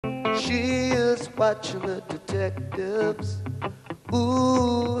She is watching the detectives.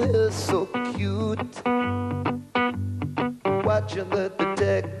 Ooh, he's so cute. Watching the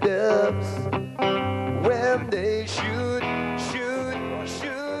detectives when they shoot.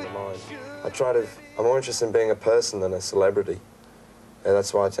 I'm more interested in being a person than a celebrity. And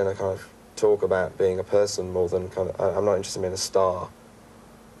that's why I tend to kind of talk about being a person more than I'm not interested in being a star.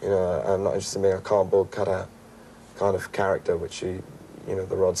 You know, I'm not interested in being a cardboard cutout kind of character, which you know,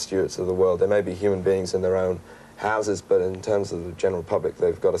 the Rod Stewarts of the world. They may be human beings in their own houses, but in terms of the general public,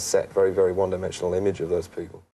 they've got a set, very, very one-dimensional image of those people.